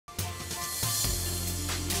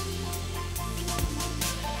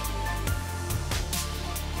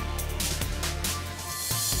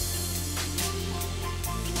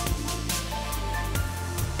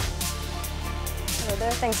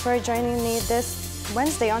there. Thanks for joining me this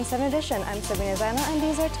Wednesday on 7Edition. I'm Sabrina Zainal, and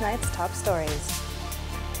these are tonight's top stories.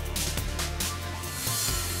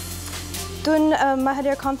 Tun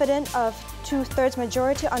Mahathir confident of two-thirds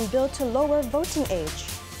majority on bill to lower voting age.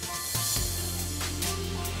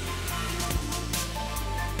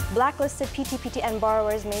 Blacklisted PTPTN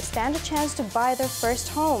borrowers may stand a chance to buy their first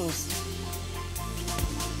homes.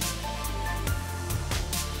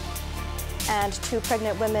 And 2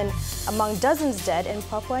 pregnant women among dozens dead in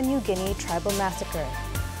Papua New Guinea tribal massacre.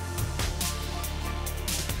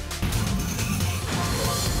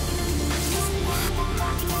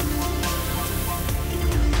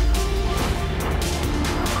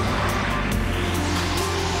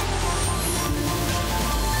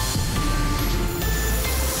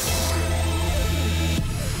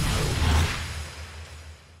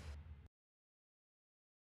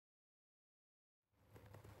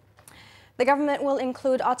 The government will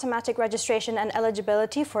include automatic registration and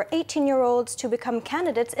eligibility for 18-year-olds to become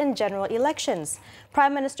candidates in general elections.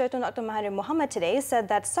 Prime Minister Tun Dr. Mahathir Mohamad today said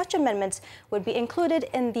that such amendments would be included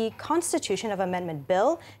in the Constitution of Amendment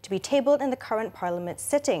Bill to be tabled in the current Parliament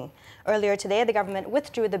sitting. Earlier today, the government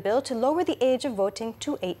withdrew the bill to lower the age of voting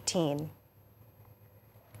to 18.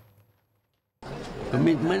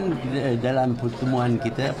 Komitmen dalam pertemuan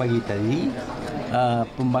kita pagi tadi,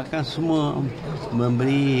 pembangkang semua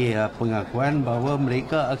memberi pengakuan bahawa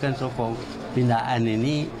mereka akan sokong pindaan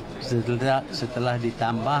ini setelah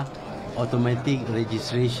ditambah automatic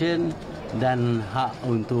registration dan hak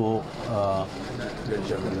untuk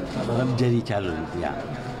menjadi calon. Ya.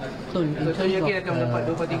 Tun yakin akan mendapat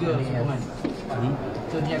 2/3 sokongan.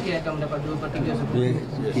 Tun yakin akan mendapat 2/3 sokongan.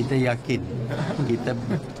 Kita yakin. Kita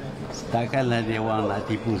takkanlah dia orang nak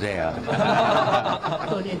tipu saya.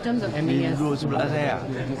 So in terms of MAS, duduk sebelah saya.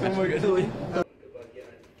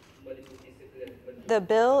 The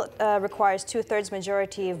bill requires two-thirds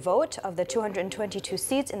majority vote of the 222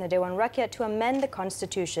 seats in the Dewan Rakyat to amend the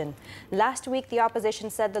Constitution. Last week, the opposition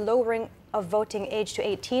said the lowering of voting age to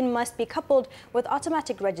 18 must be coupled with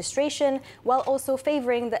automatic registration, while also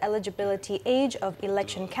favouring the eligibility age of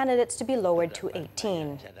election candidates to be lowered to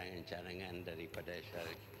 18.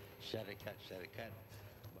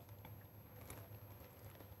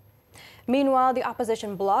 Meanwhile, the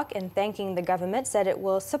opposition bloc, in thanking the government, said it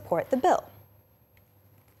will support the bill.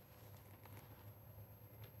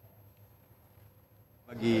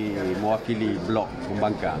 Bagi mewakili blok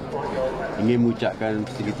pembangkang, ingin mengucapkan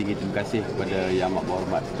setinggi-tinggi terima kasih kepada Yang Amat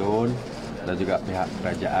Berhormat Tun dan juga pihak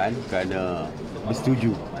kerajaan kerana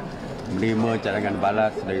bersetuju menerima cadangan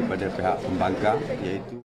balas daripada pihak pembangkang,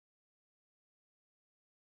 iaitu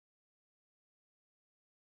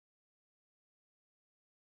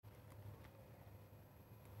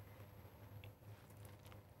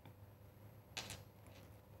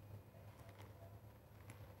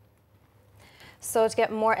So to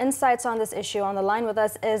get more insights on this issue, on the line with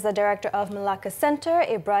us is the director of Malacca Center,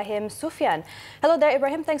 Ibrahim Sufyan. Hello there,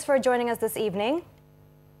 Ibrahim. Thanks for joining us this evening.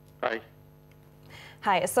 Hi.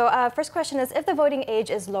 Hi. So first question is, if the voting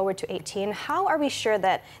age is lowered to 18, how are we sure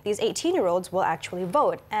that these 18-year-olds will actually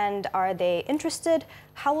vote? And are they interested?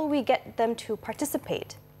 How will we get them to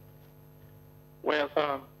participate? Well,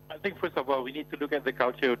 I think first of all, we need to look at the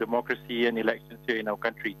culture of democracy and elections here in our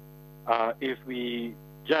country. If we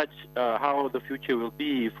judge how the future will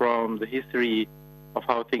be from the history of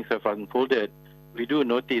how things have unfolded, we do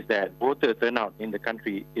notice that voter turnout in the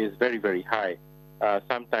country is very, very high,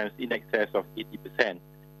 sometimes in excess of 80%.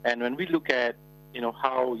 And when we look at,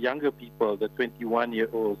 how younger people, the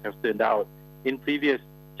 21-year-olds, have turned out in previous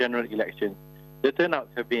general elections, the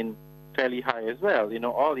turnouts have been fairly high as well.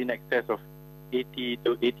 All in excess of 80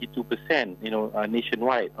 to 82%,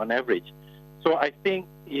 nationwide on average. So I think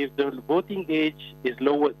if the voting age is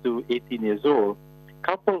lowered to 18 years old,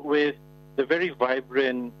 coupled with the very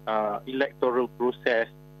vibrant electoral process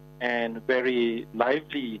and very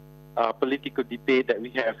lively political debate that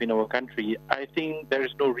we have in our country, I think there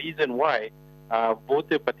is no reason why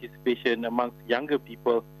voter participation amongst younger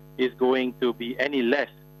people is going to be any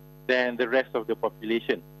less than the rest of the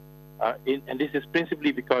population. And this is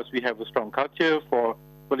principally because we have a strong culture for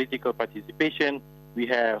political participation. We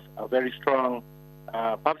have a very strong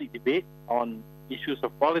public debate on issues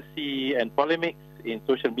of policy and polemics in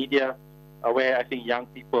social media, where I think young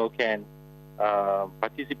people can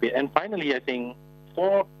participate. And finally, I think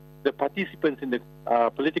for the participants in the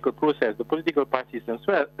political process, the political parties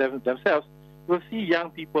themselves will see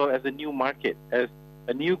young people as a new market, as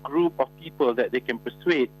a new group of people that they can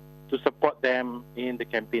persuade to support them in the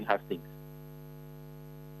campaign hustings.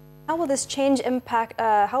 How will this change impact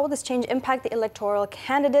the electoral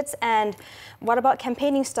candidates, and what about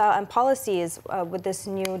campaigning style and policies with this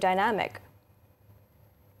new dynamic?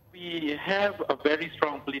 We have a very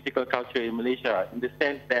strong political culture in Malaysia in the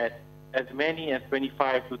sense that as many as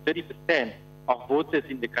 25 to 30% of voters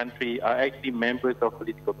in the country are actually members of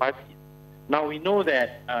political parties. Now we know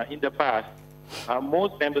that in the past,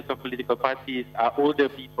 most members of political parties are older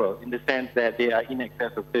people in the sense that they are in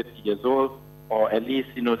excess of 30 years old, or at least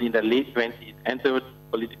in the late 20s, entered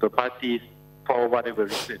political parties for whatever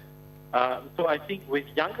reason. So I think with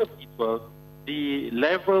younger people, the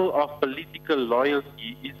level of political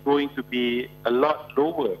loyalty is going to be a lot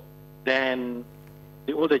lower than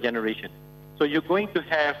the older generation. So you're going to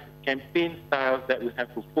have campaign styles that will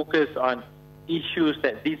have to focus on issues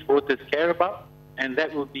that these voters care about, and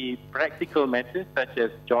that will be practical matters such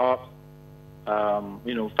as jobs,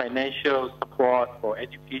 financial support for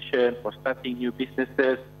education, for starting new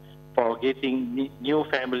businesses, for getting new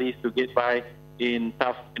families to get by in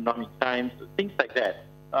tough economic times, things like that.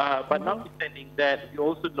 But notwithstanding that, we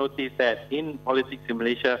also notice that in politics in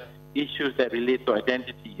Malaysia, issues that relate to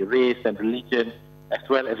identity, race and religion, as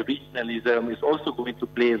well as regionalism, is also going to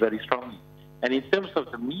play very strongly. And in terms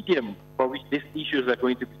of the medium for which these issues are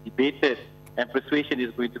going to be debated and persuasion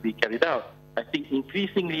is going to be carried out, I think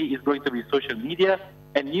increasingly is going to be social media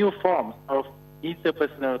and new forms of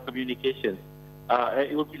interpersonal communication.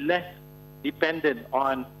 It will be less dependent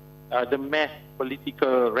on the mass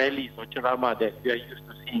political rallies or ceramah that we are used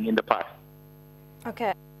to seeing in the past.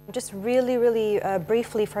 Okay, just really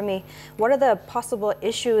briefly for me, what are the possible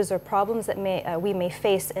issues or problems that we may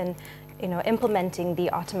face in implementing the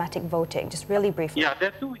automatic voting? Just really briefly. Yeah, there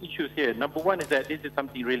are two issues here. Number one is that this is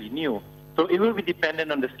something really new. So it will be dependent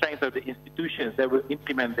on the strength of the institutions that will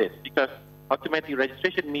implement this, because automatic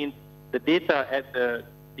registration means the data at the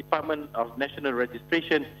Department of National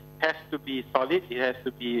Registration has to be solid, it has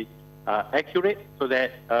to be accurate, so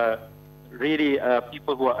that really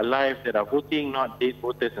people who are alive that are voting, not dead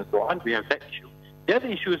voters and so on, we have that issue. The other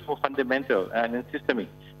issue is more fundamental and systemic.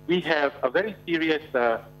 We have a very serious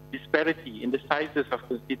disparity in the sizes of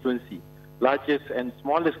constituency. Largest and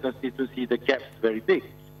smallest constituency, the gap is very big.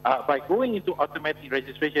 By going into automatic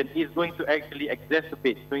registration is going to actually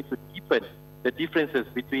exacerbate, going to deepen the differences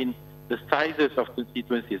between the sizes of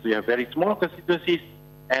constituencies. We have very small constituencies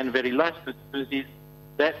and very large constituencies.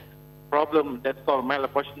 That problem, that's called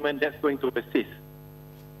malapportionment, that's going to persist.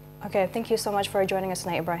 Okay, thank you so much for joining us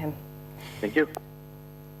tonight, Ibrahim. Thank you.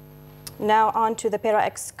 Now on to the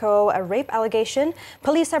Perak Exco rape allegation.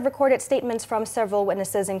 Police have recorded statements from several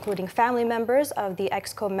witnesses, including family members of the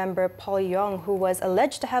Exco member Paul Yong, who was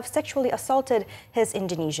alleged to have sexually assaulted his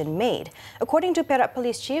Indonesian maid. According to Perak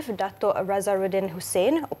Police Chief Dato' Razaruddin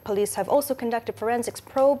Hussein, police have also conducted forensics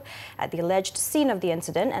probe at the alleged scene of the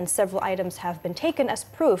incident, and several items have been taken as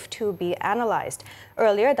proof to be analysed.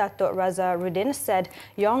 Earlier, Dato' Razaruddin said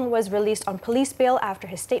Yong was released on police bail after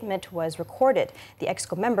his statement was recorded. The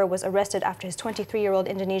Exco member was arrested after his 23-year-old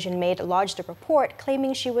Indonesian maid lodged a report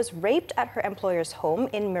claiming she was raped at her employer's home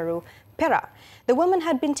in Meru, Perak. The woman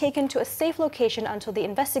had been taken to a safe location until the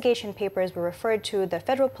investigation papers were referred to the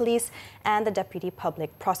federal police and the deputy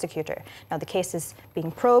public prosecutor. Now the case is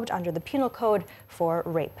being probed under the penal code for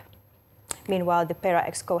rape. Meanwhile, the Perak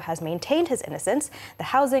Exco has maintained his innocence. The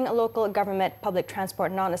Housing, Local Government, Public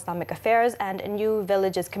Transport, Non-Islamic Affairs and New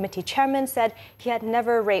Villages Committee chairman said he had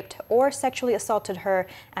never raped or sexually assaulted her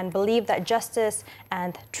and believed that justice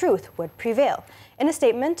and truth would prevail. In a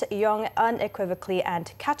statement, Yong unequivocally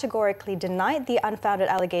and categorically denied the unfounded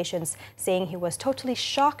allegations, saying he was totally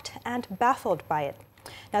shocked and baffled by it.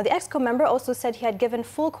 Now, the Exco member also said he had given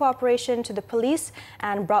full cooperation to the police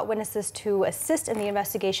and brought witnesses to assist in the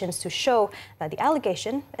investigations to show that the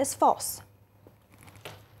allegation is false.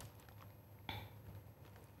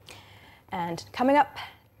 And coming up,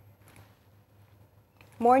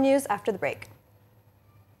 more news after the break.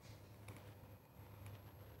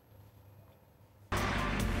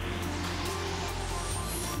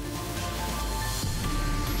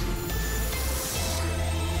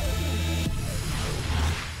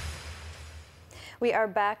 We are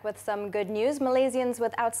back with some good news. Malaysians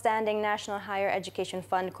with outstanding National Higher Education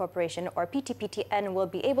Fund Corporation, or PTPTN, will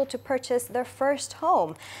be able to purchase their first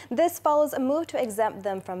home. This follows a move to exempt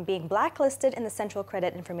them from being blacklisted in the Central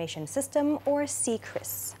Credit Information System, or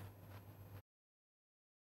CCRIS.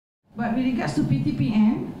 But with regards to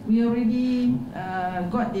PTPN, we already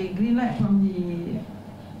got the green light from the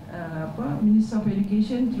Minister of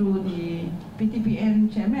Education through the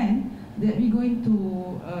PTPN chairman that we're going to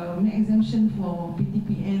make exemption for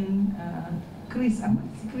PTPN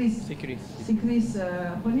CCRIS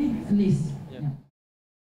list.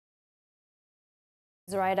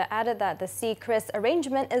 Zoraida added that the CCRIS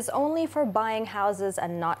arrangement is only for buying houses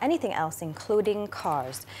and not anything else, including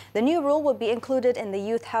cars. The new rule will be included in the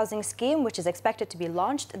youth housing scheme, which is expected to be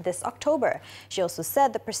launched this October. She also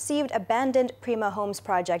said the perceived abandoned Prima Homes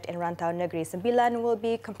project in Rantau Negeri Sembilan will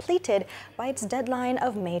be completed by its deadline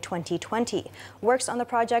of May 2020. Works on the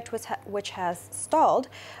project, which has stalled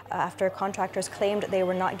after contractors claimed they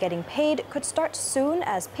were not getting paid, could start soon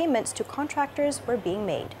as payments to contractors were being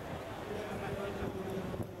made.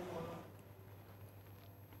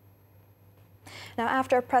 Now,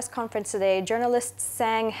 after a press conference today, journalists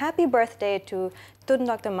sang happy birthday to Tun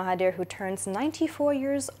Dr. Mahathir, who turns 94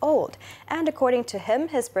 years old. And according to him,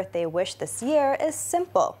 his birthday wish this year is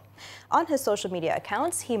simple. On his social media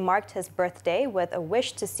accounts, he marked his birthday with a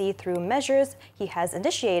wish to see through measures he has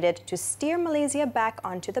initiated to steer Malaysia back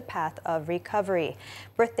onto the path of recovery.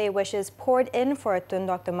 Birthday wishes poured in for Tun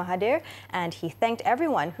Dr. Mahathir, and he thanked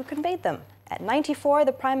everyone who conveyed them. At 94,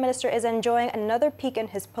 the Prime Minister is enjoying another peak in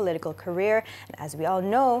his political career. And as we all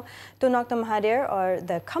know, Tun Dr. Mahathir, or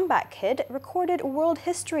the comeback kid, recorded world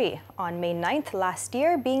history on May 9th last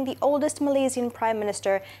year, being the oldest Malaysian Prime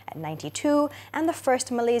Minister at 92 and the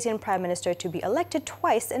first Malaysian Prime Minister to be elected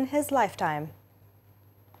twice in his lifetime.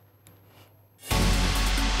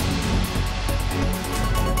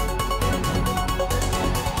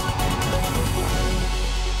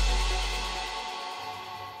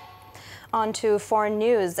 On to foreign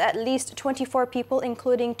news. At least 24 people,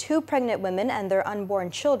 including 2 pregnant women and their unborn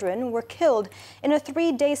children, were killed in a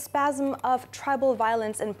 3-day spasm of tribal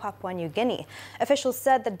violence in Papua New Guinea. Officials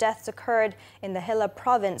said the deaths occurred in the Hilla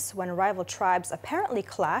province when rival tribes apparently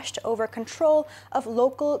clashed over control of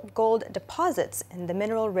local gold deposits in the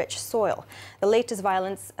mineral-rich soil. The latest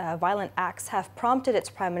violent acts have prompted its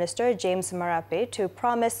Prime Minister, James Marape, to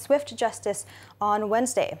promise swift justice on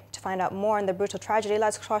Wednesday. To find out more on the brutal tragedy,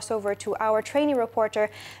 let's cross over to our trainee reporter,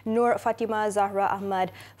 Nur Fatima Zahra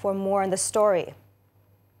Ahmad, for more on the story.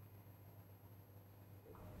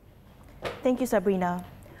 Thank you, Sabrina.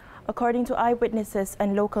 According to eyewitnesses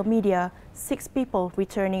and local media, 6 people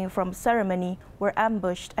returning from ceremony were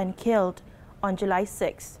ambushed and killed on July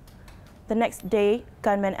 6. The next day,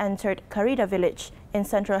 gunmen entered Karida village in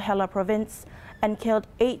central Hilla province and killed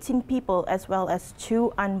 18 people as well as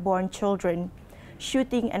 2 unborn children,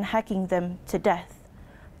 shooting and hacking them to death.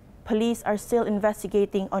 Police are still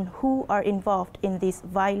investigating on who are involved in these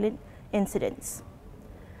violent incidents.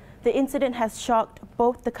 The incident has shocked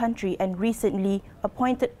both the country and recently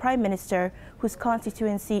appointed Prime Minister, whose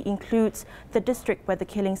constituency includes the district where the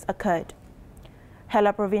killings occurred.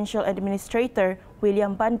 Hilla Provincial Administrator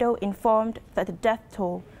William Bando informed that the death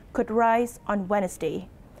toll could rise on Wednesday.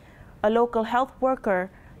 A local health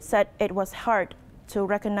worker said it was hard to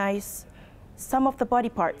recognize some of the body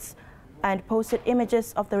parts and posted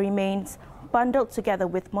images of the remains bundled together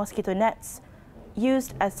with mosquito nets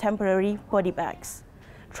used as temporary body bags.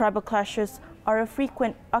 Tribal clashes are a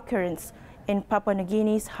frequent occurrence in Papua New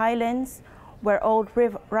Guinea's highlands, where old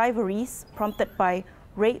rivalries prompted by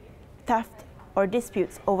rape, theft, or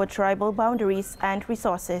disputes over tribal boundaries and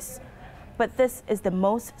resources. But this is the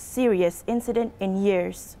most serious incident in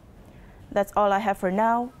years. That's all I have for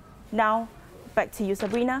now. Now, back to you,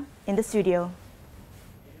 Sabrina, in the studio.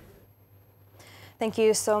 Thank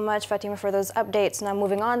you so much, Fatima, for those updates. Now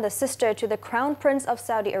moving on, the sister to the Crown Prince of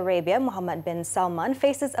Saudi Arabia, Mohammed bin Salman,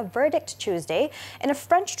 faces a verdict Tuesday in a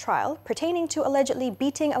French trial pertaining to allegedly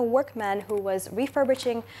beating a workman who was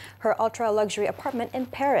refurbishing her ultra-luxury apartment in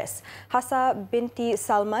Paris. Hassa binti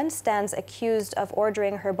Salman stands accused of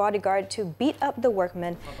ordering her bodyguard to beat up the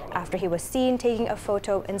workman after he was seen taking a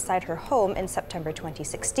photo inside her home in September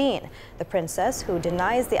 2016. The princess, who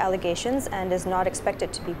denies the allegations and is not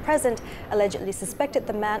expected to be present, allegedly suspected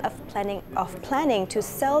the man of planning to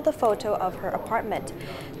sell the photo of her apartment.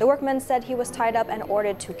 The workman said he was tied up and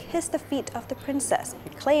ordered to kiss the feet of the princess. He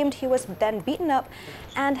claimed he was then beaten up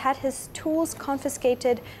and had his tools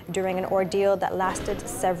confiscated during an ordeal that lasted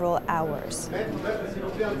several hours.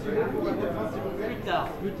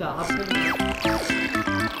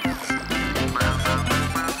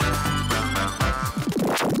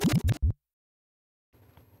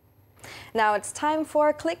 Now it's time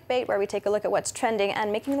for Clickbait, where we take a look at what's trending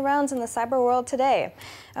and making the rounds in the cyber world today.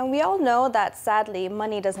 And we all know that sadly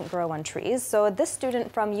money doesn't grow on trees, so this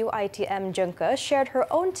student from UITM Jungka shared her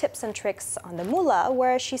own tips and tricks on the Mula,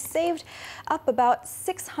 where she saved up about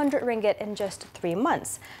 600 ringgit in just 3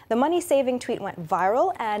 months. The money-saving tweet went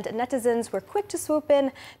viral and netizens were quick to swoop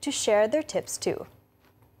in to share their tips too.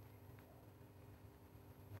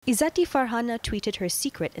 Izzati Farhana tweeted her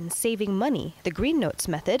secret in saving money, the green notes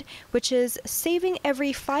method, which is saving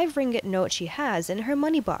every 5 ringgit note she has in her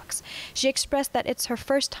money box. She expressed that it's her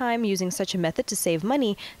first time using such a method to save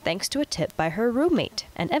money thanks to a tip by her roommate,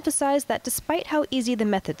 and emphasized that despite how easy the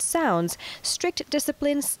method sounds, strict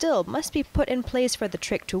discipline still must be put in place for the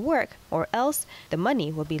trick to work, or else the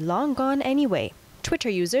money will be long gone anyway. Twitter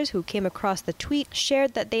users who came across the tweet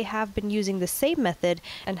shared that they have been using the same method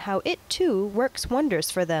and how it too works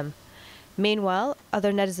wonders for them. Meanwhile,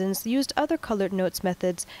 other netizens used other colored notes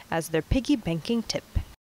methods as their piggy banking tip.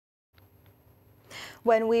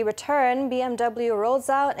 When we return, BMW rolls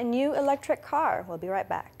out a new electric car. We'll be right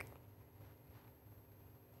back.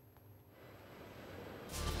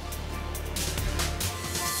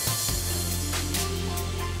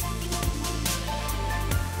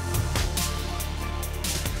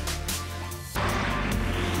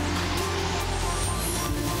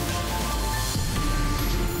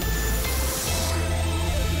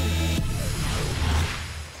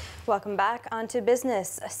 Welcome back. On to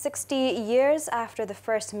business. 60 years after the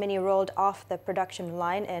first Mini rolled off the production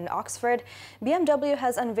line in Oxford, BMW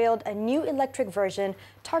has unveiled a new electric version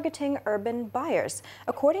targeting urban buyers.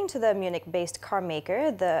 According to the Munich-based car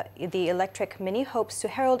maker, the electric Mini hopes to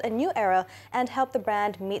herald a new era and help the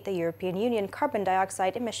brand meet the European Union carbon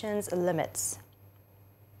dioxide emissions limits.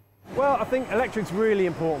 Well, I think electric's really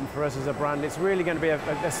important for us as a brand. It's really going to be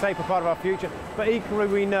a staple part of our future. But equally,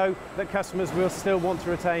 we know that customers will still want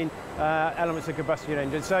to retain elements of combustion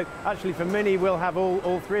engines. So actually, for Mini, we'll have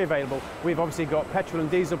all three available. We've obviously got petrol and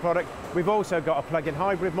diesel product. We've also got a plug-in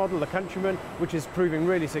hybrid model, the Countryman, which is proving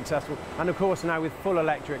really successful. And of course, now with full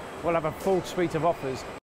electric, we'll have a full suite of offers.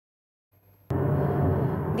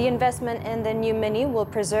 The investment in the new Mini will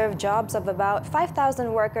preserve jobs of about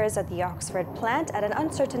 5,000 workers at the Oxford plant at an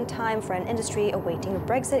uncertain time for an industry awaiting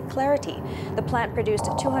Brexit clarity. The plant produced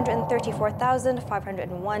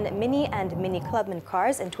 234,501 Mini and Mini Clubman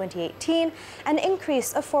cars in 2018, an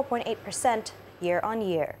increase of 4.8%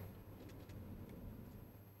 year-on-year.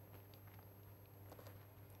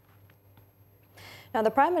 Now, the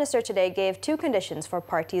Prime Minister today gave 2 conditions for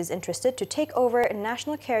parties interested to take over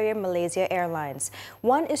national carrier Malaysia Airlines.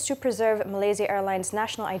 One is to preserve Malaysia Airlines'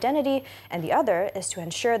 national identity, and the other is to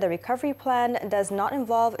ensure the recovery plan does not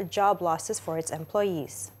involve job losses for its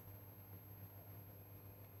employees.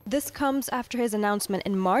 This comes after his announcement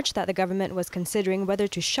in March that the government was considering whether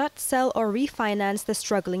to shut, sell or refinance the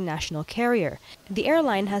struggling national carrier. The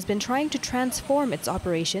airline has been trying to transform its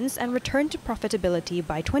operations and return to profitability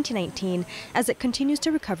by 2019 as it continues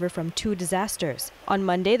to recover from 2 disasters. On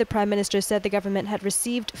Monday, the Prime Minister said the government had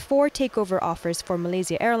received 4 takeover offers for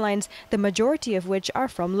Malaysia Airlines, the majority of which are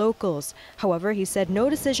from locals. However, he said no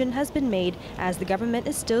decision has been made as the government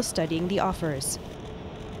is still studying the offers.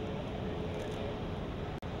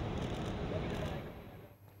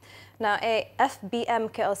 Now, FBM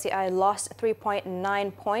KLCI lost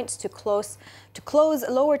 3.9 points to close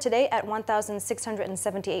lower today at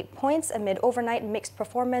 1,678 points amid overnight mixed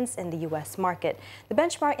performance in the U.S. market. The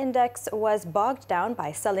benchmark index was bogged down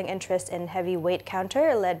by selling interest in heavyweight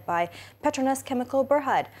counter led by Petronas Chemical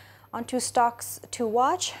Berhad. On to stocks to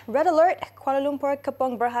watch. Red alert, Kuala Lumpur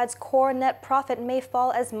Kepong Berhad's core net profit may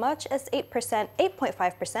fall as much as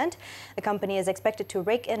 8.5%. The company is expected to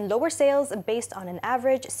rake in lower sales based on an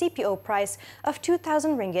average CPO price of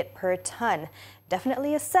 2,000 ringgit per ton.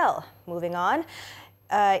 Definitely a sell. Moving on.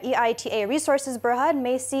 EITA Resources Berhad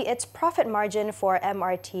may see its profit margin for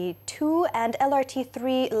MRT2 and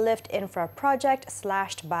LRT3 lift infra project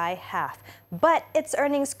slashed by half. But its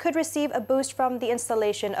earnings could receive a boost from the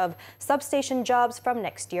installation of substation jobs from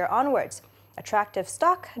next year onwards. Attractive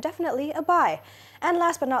stock, definitely a buy. And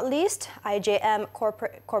last but not least, IJM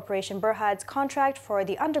Corporation Berhad's contract for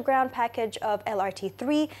the underground package of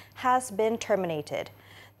LRT3 has been terminated.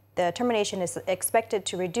 The termination is expected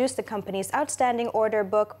to reduce the company's outstanding order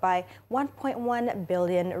book by 1.1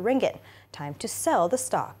 billion ringgit. Time to sell the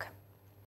stock.